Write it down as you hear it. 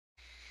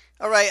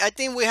All right, I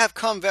think we have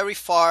come very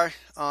far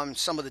on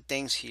some of the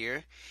things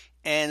here,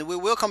 and we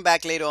will come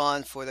back later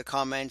on for the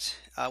comments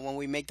when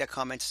we make the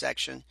comment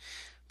section.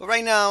 But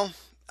right now,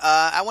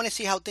 I want to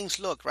see how things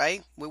look,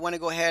 right? We want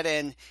to go ahead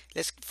and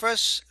let's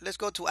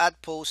go to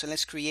add post and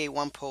let's create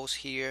one post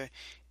here.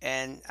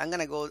 And I'm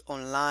gonna go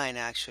online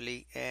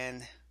actually,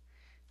 and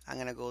I'm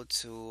gonna go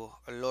to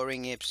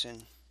Loring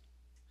Ibsen,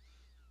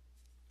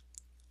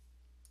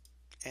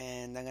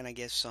 and I'm gonna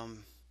get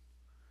some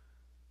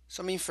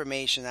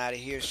information out of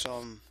here,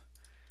 some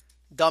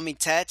dummy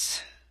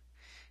text.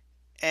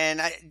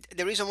 And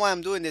the reason why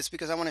I'm doing this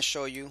because I want to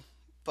show you,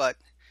 but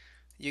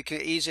you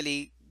can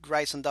easily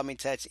write some dummy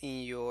text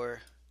in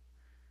your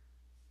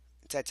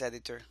text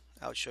editor.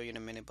 I'll show you in a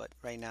minute, but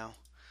right now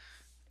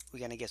we're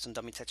gonna get some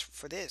dummy text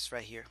for this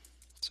right here.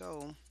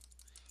 So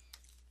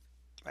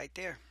right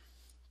there.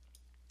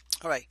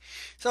 All right.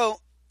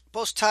 So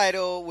post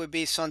title would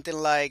be something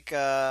like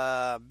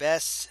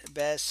best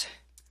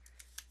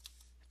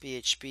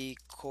PHP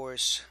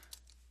course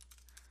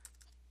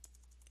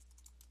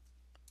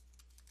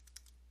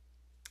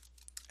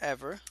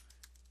ever,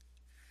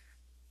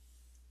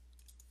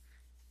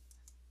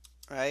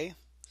 right?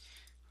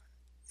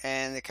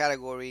 And the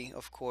category,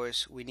 of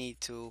course, we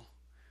need to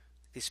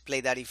display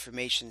that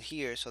information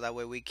here so that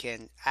way we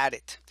can add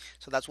it.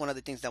 So that's one of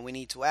the things that we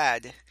need to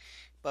add.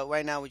 But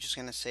right now we're just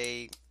gonna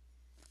say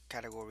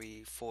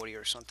category 40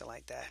 or something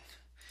like that.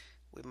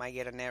 We might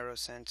get an error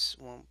since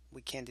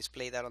we can't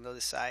display that on the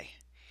other side.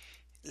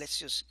 Let's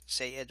just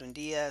say Edwin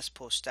Diaz,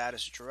 post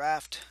status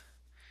draft.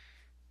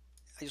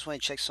 I just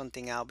want to check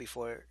something out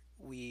before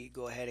we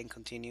go ahead and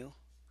continue.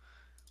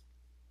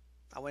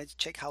 I wanted to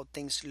check how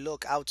things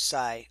look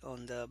outside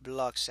on the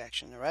blog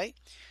section, all right?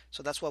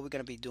 So that's what we're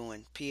going to be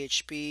doing.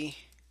 PHP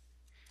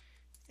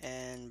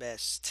and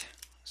best,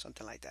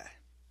 something like that.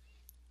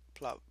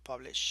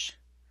 Publish.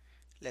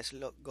 Let's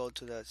go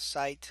to the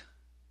site.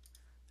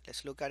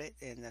 Let's look at it,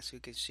 and as you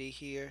can see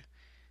here,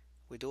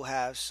 we do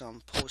have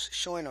some posts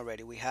showing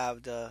already. We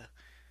have the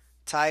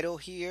title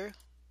here,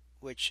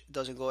 which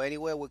doesn't go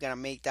anywhere. We're gonna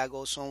make that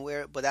go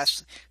somewhere, but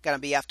that's gonna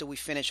be after we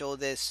finish all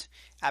this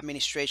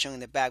administration in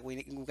the back.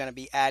 We're gonna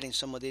be adding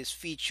some of these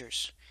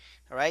features.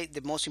 All right,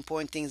 the most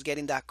important thing is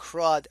getting that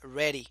CRUD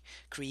ready.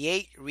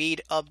 Create,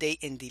 read, update,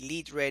 and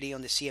delete ready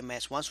on the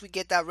CMS. Once we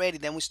get that ready,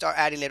 then we start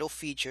adding little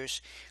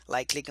features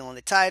like clicking on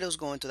the titles,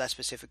 going to that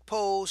specific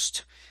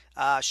post,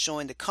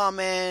 showing the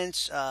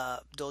comments,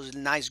 those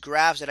nice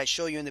graphs that I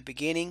showed you in the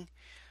beginning.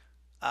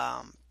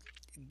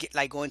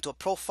 Like going to a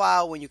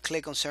profile when you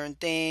click on certain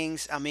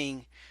things. I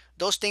mean,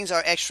 those things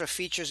are extra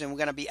features, and we're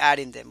gonna be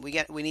adding them.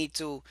 We need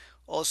to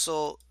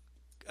also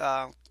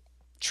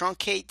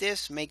truncate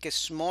this, make it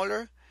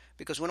smaller,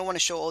 because we don't want to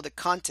show all the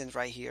content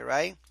right here,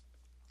 right?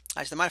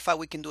 As a matter of fact,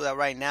 we can do that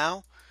right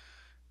now.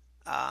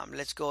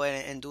 Let's go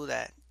ahead and do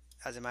that.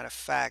 As a matter of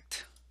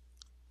fact,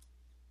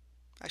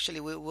 actually,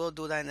 we will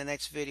do that in the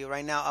next video.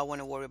 Right now, I want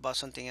to worry about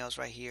something else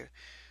right here.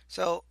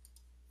 So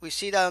we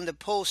see that on the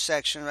post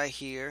section right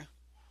here,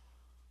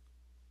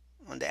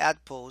 on the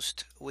add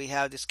post, we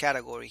have this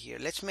category here.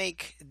 Let's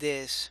make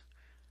this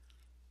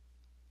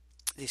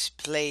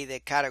display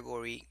the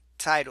category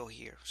title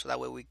here, so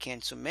that way we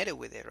can submit it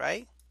with it,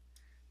 right?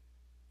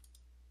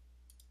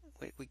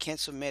 We can't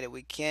submit it.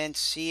 We can't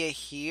see it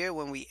here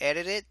when we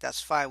edit it.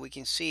 That's fine. We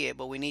can see it,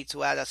 but we need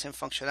to add that same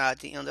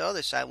functionality on the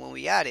other side when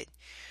we add it.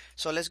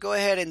 So let's go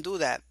ahead and do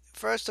that.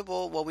 First of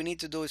all, what we need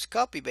to do is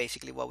copy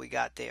basically what we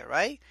got there,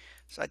 right?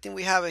 So I think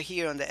we have it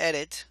here on the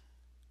edit,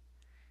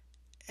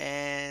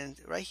 and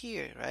right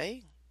here,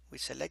 right? We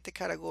select the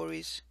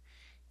categories.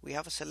 We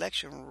have a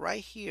selection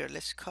right here.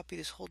 Let's copy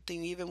this whole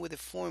thing even with the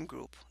form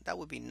group. That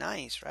would be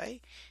nice,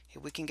 right?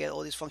 If we can get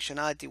all this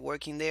functionality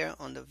working there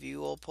on the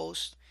view all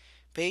post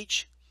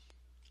page.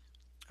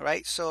 All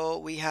right, so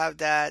we have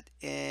that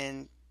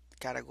in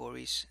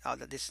categories. Oh,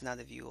 this is not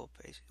the view all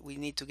page. We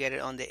need to get it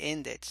on the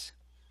index.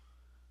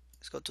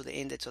 Let's go to the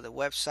index of the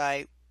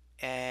website,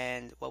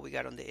 and what we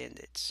got on the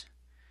index.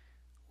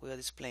 We are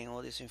displaying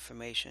all this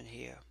information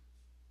here.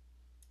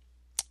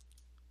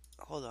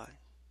 Hold on.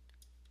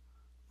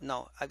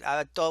 No,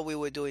 I thought we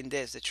were doing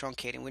this, the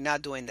truncating. We're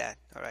not doing that.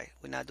 All right,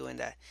 we're not doing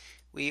that.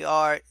 We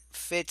are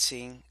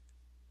fixing.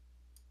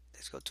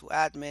 Let's go to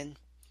admin.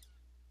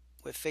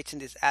 We're fixing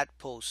this add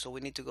post, so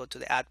we need to go to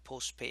the add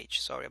post page.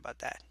 Sorry about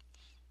that.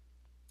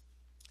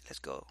 Let's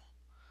go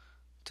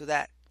to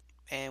that,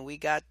 and we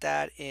got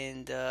that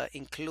in the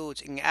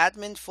includes, in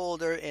admin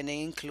folder, and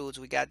in includes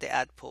we got the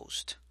add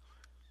post.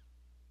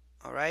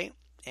 All right,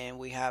 and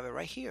we have it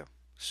right here.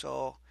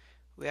 So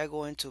we are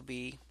going to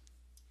be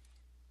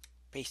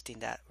pasting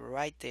that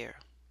right there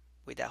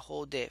with that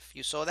whole div.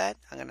 You saw that?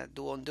 I'm gonna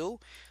do undo.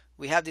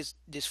 We have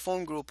this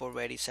phone group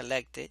already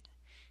selected,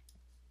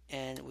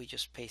 and we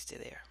just paste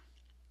it there.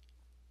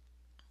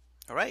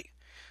 All right,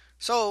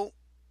 so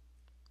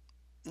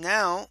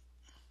now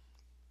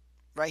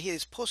right here,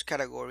 this post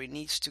category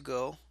needs to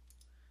go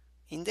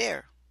in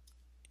there.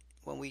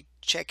 When we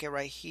check it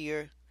right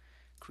here,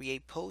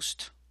 create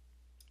post,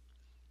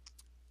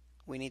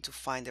 we need to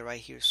find it right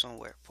here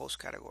somewhere. Post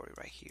category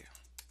right here.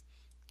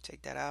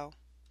 Take that out,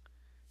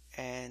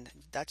 and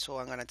that's all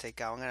I'm gonna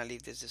take out. I'm gonna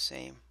leave this the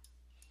same.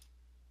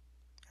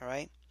 All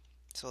right.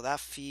 So that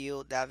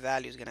field, that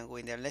value is gonna go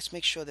in there. Let's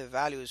make sure the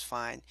value is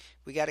fine.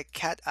 We got a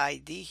cat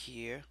ID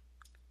here.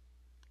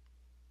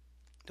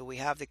 Do we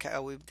have the?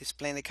 Are we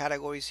displaying the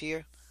categories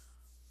here?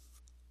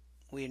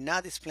 We're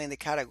not displaying the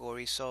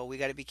categories, so we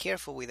got to be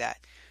careful with that.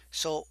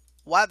 So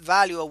what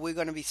value are we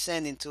going to be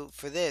sending to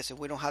for this if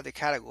we don't have the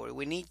category?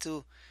 We need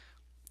to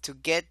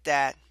get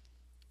that.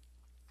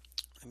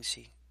 Let me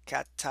see.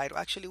 Cat title.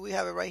 Actually, we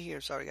have it right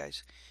here. Sorry,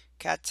 guys.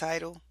 Cat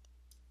title.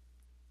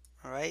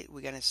 All right,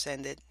 we're going to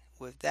send it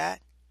with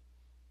that.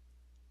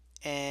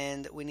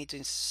 And we need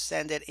to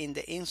send it in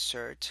the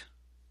insert.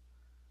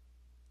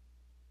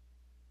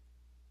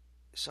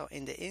 So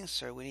in the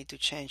insert, we need to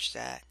change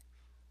that.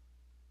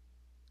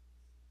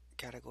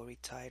 Category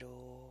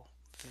title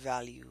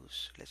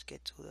values. Let's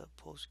get to the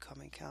post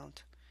comment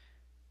count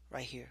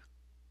right here.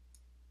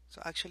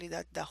 So actually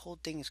that whole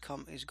thing is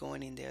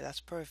going in there.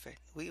 That's perfect.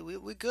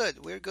 We're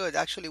good. We're good.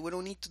 Actually, we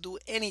don't need to do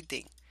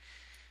anything.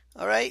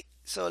 All right.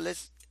 So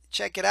let's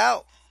check it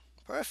out.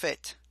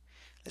 Perfect.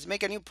 Let's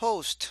make a new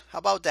post. How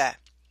about that?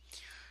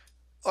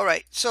 All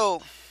right.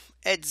 So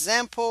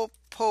example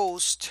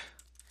post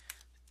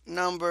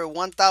number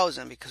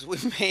 1000, because we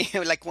made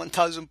like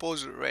 1000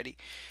 posts already.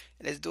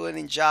 Let's do it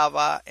in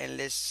Java, and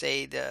let's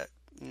say the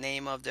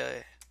name of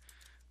the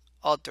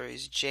author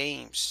is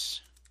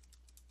James,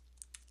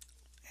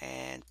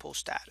 and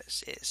post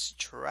status is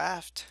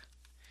draft.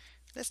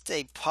 Let's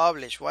say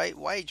publish.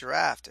 Why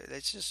draft?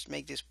 Let's just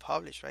make this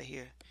publish right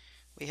here.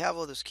 We have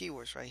all those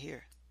keywords right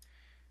here.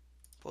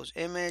 Post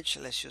image.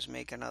 Let's just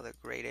make another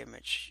great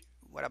image.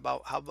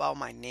 How about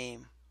my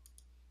name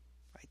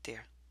right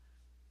there?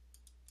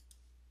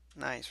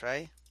 Nice,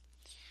 right?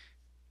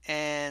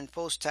 And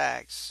post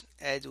tags,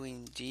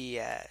 Edwin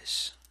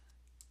Diaz.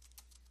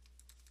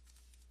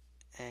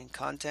 And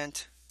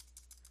content,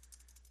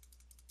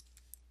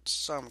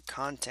 some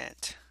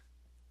content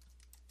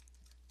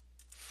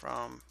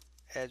from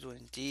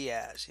Edwin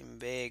Diaz in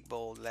big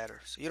bold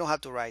letters. You don't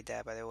have to write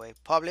that, by the way.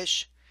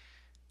 Publish.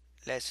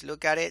 Let's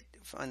look at it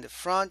on the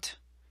front.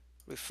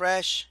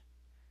 Refresh.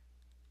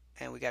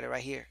 And we got it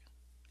right here.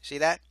 See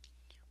that?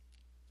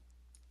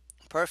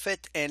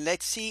 Perfect. And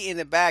let's see in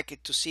the back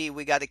to see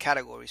we got the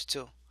categories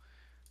too.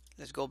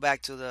 Let's go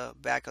back to the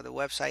back of the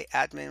website,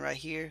 admin right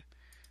here.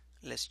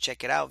 Let's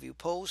check it out, view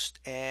post,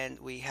 and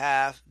we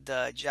have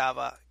the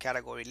Java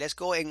category. Let's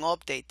go and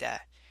update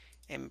that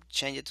and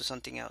change it to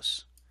something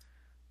else.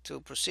 To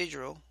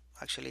procedural,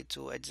 actually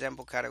to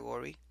example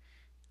category.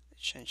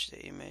 Change the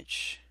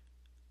image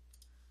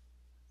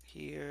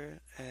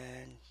here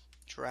and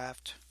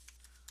draft.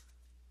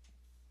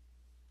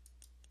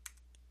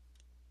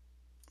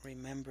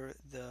 Remember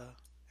the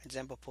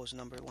example post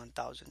number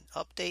 1000.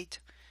 Update.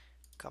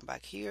 Come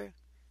back here.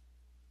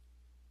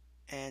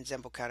 And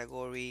example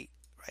category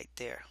right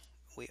there.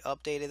 We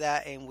updated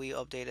that, and we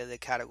updated the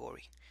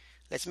category.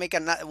 Let's make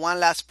one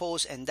last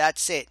post, and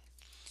that's it.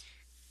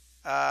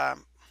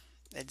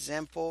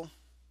 Example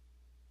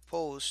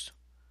post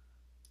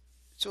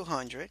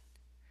 200.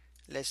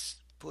 Let's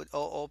put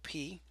OOP,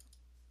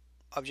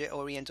 object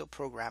oriented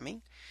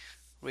programming.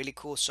 Really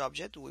cool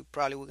subject. We're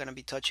going to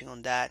be touching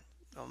on that,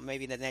 or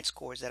maybe the next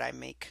course that I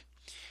make.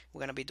 We're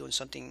going to be doing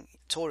something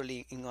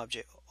totally in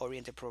object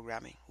oriented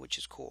programming, which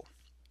is cool.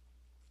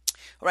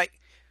 All right.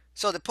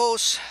 So the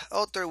post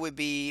author would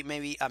be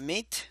maybe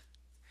Amit,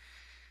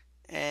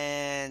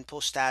 and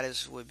post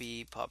status would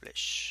be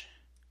publish.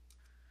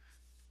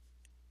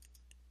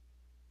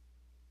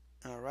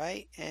 All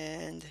right,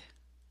 and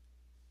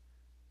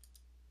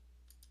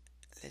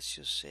let's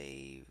just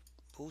say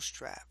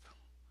bootstrap.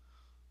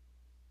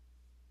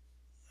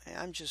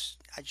 I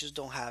just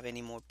don't have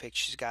any more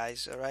pictures,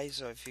 guys. All right,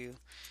 so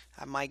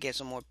I might get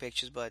some more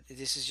pictures, but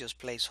this is just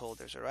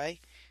placeholders. All right,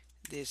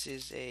 this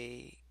is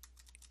a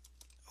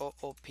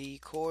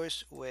OOP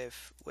course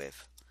with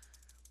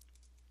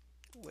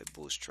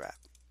bootstrap.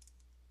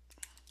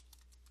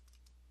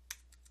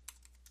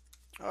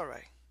 All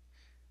right,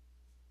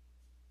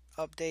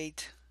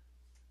 update.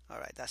 All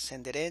right, that's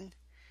send it in,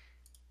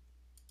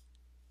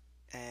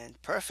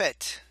 and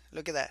perfect.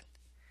 Look at that.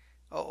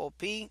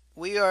 OOP.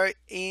 We are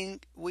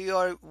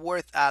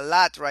worth a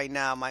lot right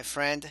now, my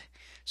friend.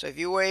 So if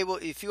you are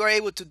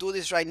able to do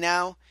this right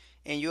now,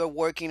 and you are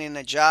working in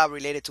a job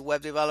related to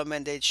web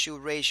development, they should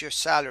raise your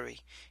salary.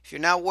 If you're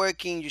not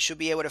working, you should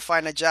be able to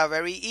find a job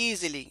very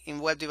easily in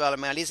web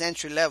development, at least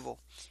entry level,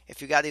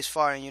 if you got this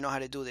far and you know how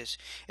to do this.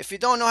 If you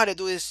don't know how to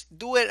do this,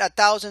 do it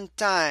 1,000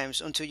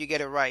 times until you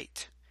get it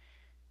right.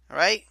 All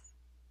right?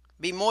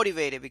 Be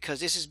motivated, because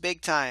this is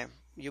big time.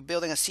 You're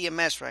building a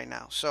CMS right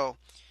now, so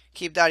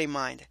keep that in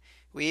mind.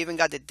 We even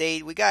got the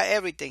date. We got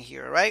everything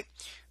here, all right?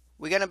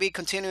 We're going to be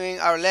continuing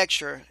our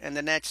lecture on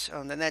the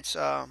next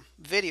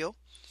video.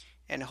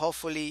 And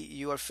hopefully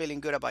you are feeling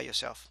good about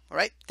yourself. All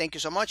right. Thank you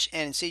so much,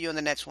 and see you on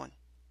the next one.